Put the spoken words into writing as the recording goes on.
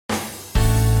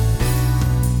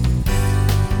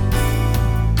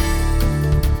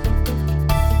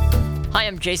Hi,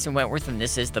 I'm Jason Wentworth, and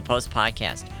this is the Post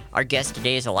Podcast. Our guest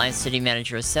today is Alliance City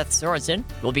Manager Seth Sorenson.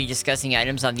 We'll be discussing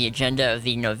items on the agenda of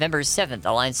the November 7th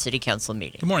Alliance City Council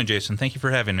meeting. Good morning, Jason. Thank you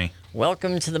for having me.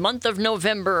 Welcome to the month of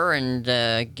November, and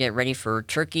get ready for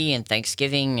turkey and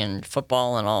Thanksgiving and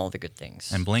football and all the good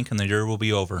things. And blink and the year will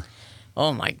be over.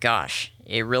 Oh my gosh,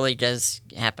 it really does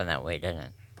happen that way, doesn't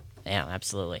it? Yeah,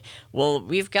 absolutely. Well,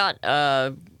 we've got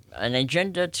an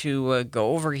agenda to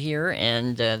go over here,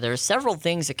 and there are several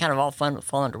things that kind of all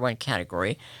fall under one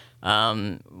category.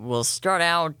 We'll start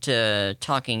out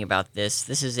talking about this.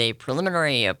 This is a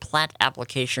preliminary plat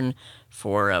application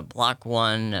for Block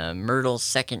 1, Myrtle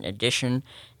 2nd Edition,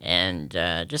 and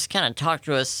just kind of talk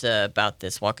to us about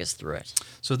this. Walk us through it.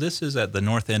 So this is at the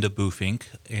north end of Boofink,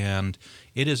 and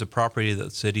it is a property that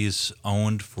the city's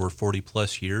owned for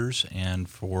 40-plus years, and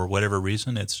for whatever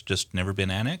reason, it's just never been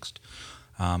annexed.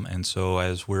 And so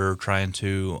as we're trying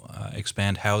to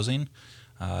expand housing,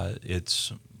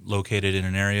 it's located in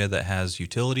an area that has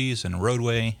utilities and a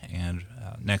roadway and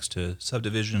next to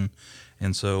subdivision.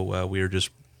 And so we are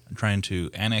just trying to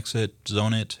annex it,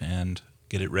 zone it, and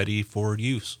get it ready for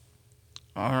use.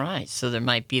 All right. So there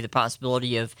might be the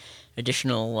possibility of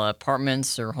additional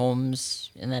apartments or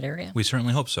homes in that area? We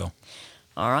certainly hope so.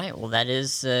 All right. Well, that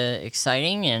is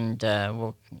exciting, and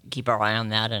we'll keep our eye on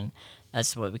that, and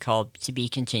that's what we call to be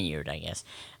continued, I guess.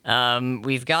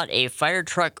 We've got a fire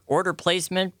truck order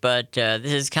placement, but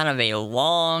this is kind of a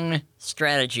long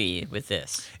strategy with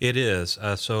this. It is.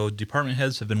 So department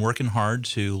heads have been working hard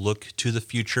to look to the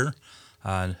future,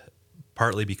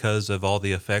 partly because of all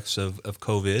the effects of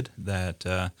COVID,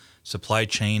 that supply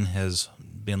chain has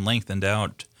been lengthened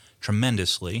out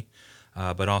tremendously,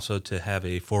 but also to have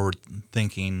a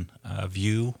forward-thinking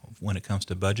view when it comes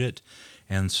to budget.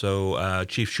 And so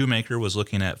Chief Shoemaker was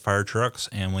looking at fire trucks,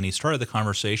 and when he started the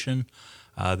conversation,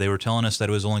 they were telling us that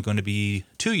it was only going to be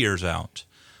 2 years out.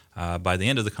 By the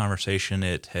end of the conversation,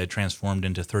 it had transformed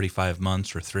into 35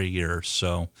 months or 3 years.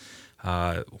 So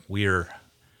we're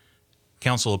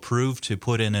council approved to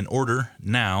put in an order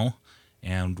now,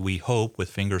 and we hope, with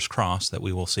fingers crossed, that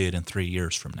we will see it in 3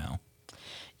 years from now.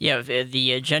 Yeah,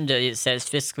 the agenda, it says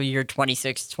fiscal year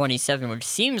 26-27, which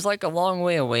seems like a long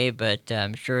way away, but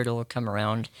I'm sure it'll come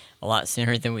around a lot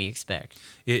sooner than we expect.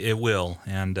 It will,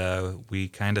 and we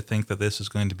kind of think that this is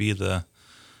going to be the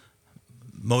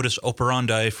modus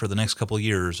operandi for the next couple of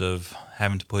years of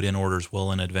having to put in orders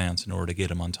well in advance in order to get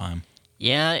them on time.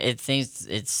 Yeah, it's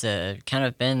kind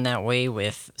of been that way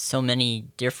with so many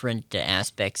different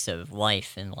aspects of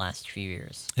life in the last few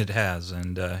years. It has,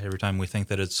 and every time we think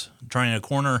that it's turning a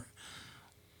corner,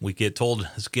 we get told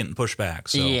it's getting pushed back.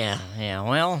 So yeah.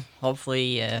 Well,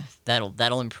 hopefully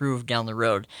that'll improve down the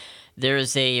road.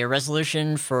 There's a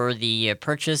resolution for the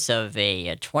purchase of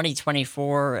a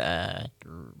 2024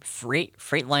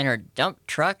 Freightliner dump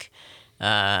truck.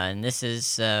 And this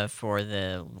is for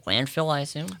the landfill, I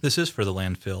assume? This is for the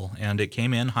landfill, and it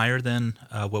came in higher than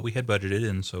what we had budgeted,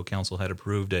 and so council had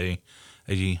approved a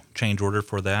change order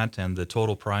for that, and the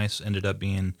total price ended up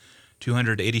being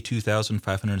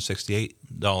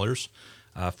 $282,568.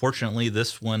 Fortunately,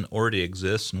 this one already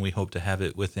exists, and we hope to have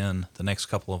it within the next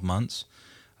couple of months.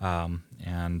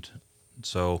 And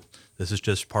so this is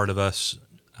just part of us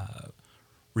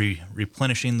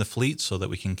replenishing the fleet so that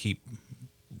we can keep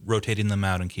rotating them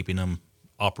out and keeping them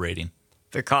operating.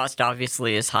 The cost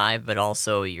obviously is high, but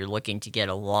also you're looking to get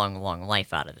a long, long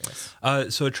life out of this.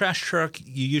 So a trash truck,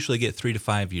 you usually get 3 to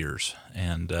 5 years,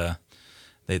 and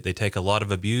they take a lot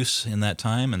of abuse in that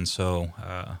time. And so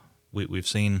we've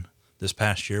seen this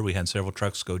past year, we had several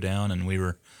trucks go down, and we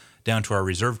were down to our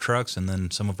reserve trucks, and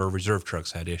then some of our reserve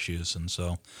trucks had issues. And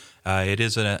so it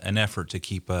is an effort to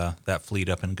keep that fleet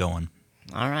up and going.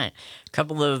 All right. A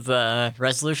couple of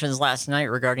resolutions last night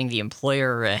regarding the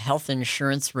employer health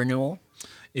insurance renewal.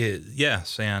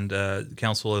 Yes, and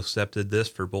council accepted this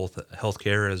for both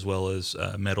healthcare as well as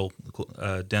medical,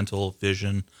 dental,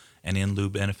 vision, and in lieu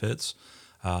benefits.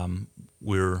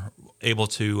 We're able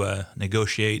to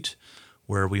negotiate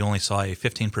where we only saw a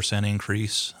 15%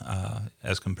 increase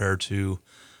as compared to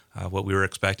what we were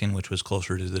expecting, which was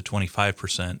closer to the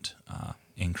 25%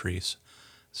 increase.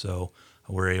 So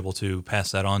we're able to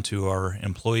pass that on to our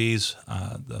employees,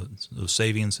 those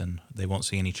savings, and they won't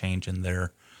see any change in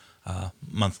their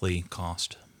monthly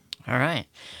cost. All right.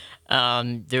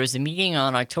 There was a meeting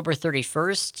on October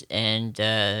 31st, and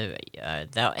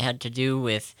that had to do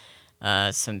with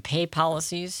some pay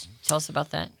policies. Tell us about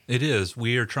that. It is.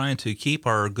 We are trying to keep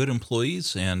our good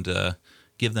employees and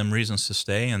give them reasons to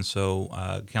stay, and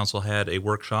so council had a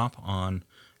workshop on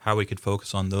how we could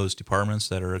focus on those departments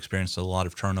that are experiencing a lot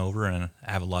of turnover and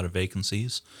have a lot of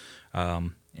vacancies.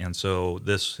 And so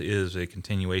this is a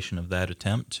continuation of that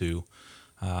attempt to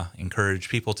encourage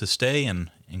people to stay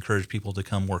and encourage people to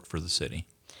come work for the city.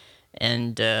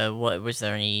 And what was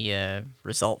there any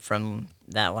result from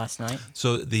that last night?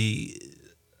 So the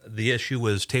issue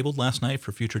was tabled last night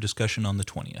for future discussion on the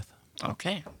 20th.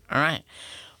 Okay. All right.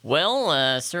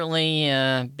 Well,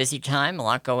 certainly busy time, a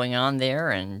lot going on there,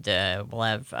 and we'll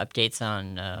have updates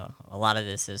on a lot of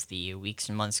this as the weeks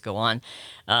and months go on.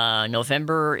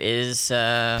 November is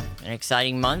an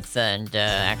exciting month, and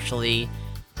actually,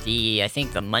 I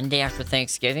think the Monday after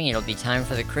Thanksgiving, it'll be time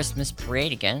for the Christmas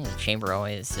parade again. The Chamber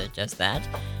always does that.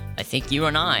 I think you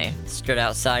and I stood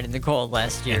outside in the cold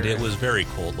last year. And it was very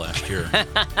cold last year.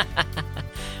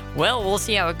 Well, we'll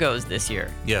see how it goes this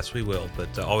year. Yes, we will,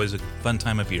 but always a fun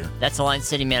time of year. That's Alliance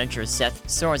City Manager Seth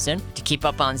Sorenson. To keep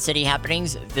up on city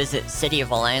happenings, visit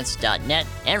cityofalliance.net.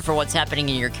 And for what's happening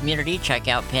in your community, check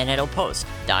out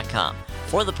panhandlepost.com.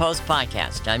 For the Post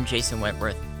Podcast, I'm Jason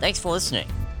Wentworth. Thanks for listening.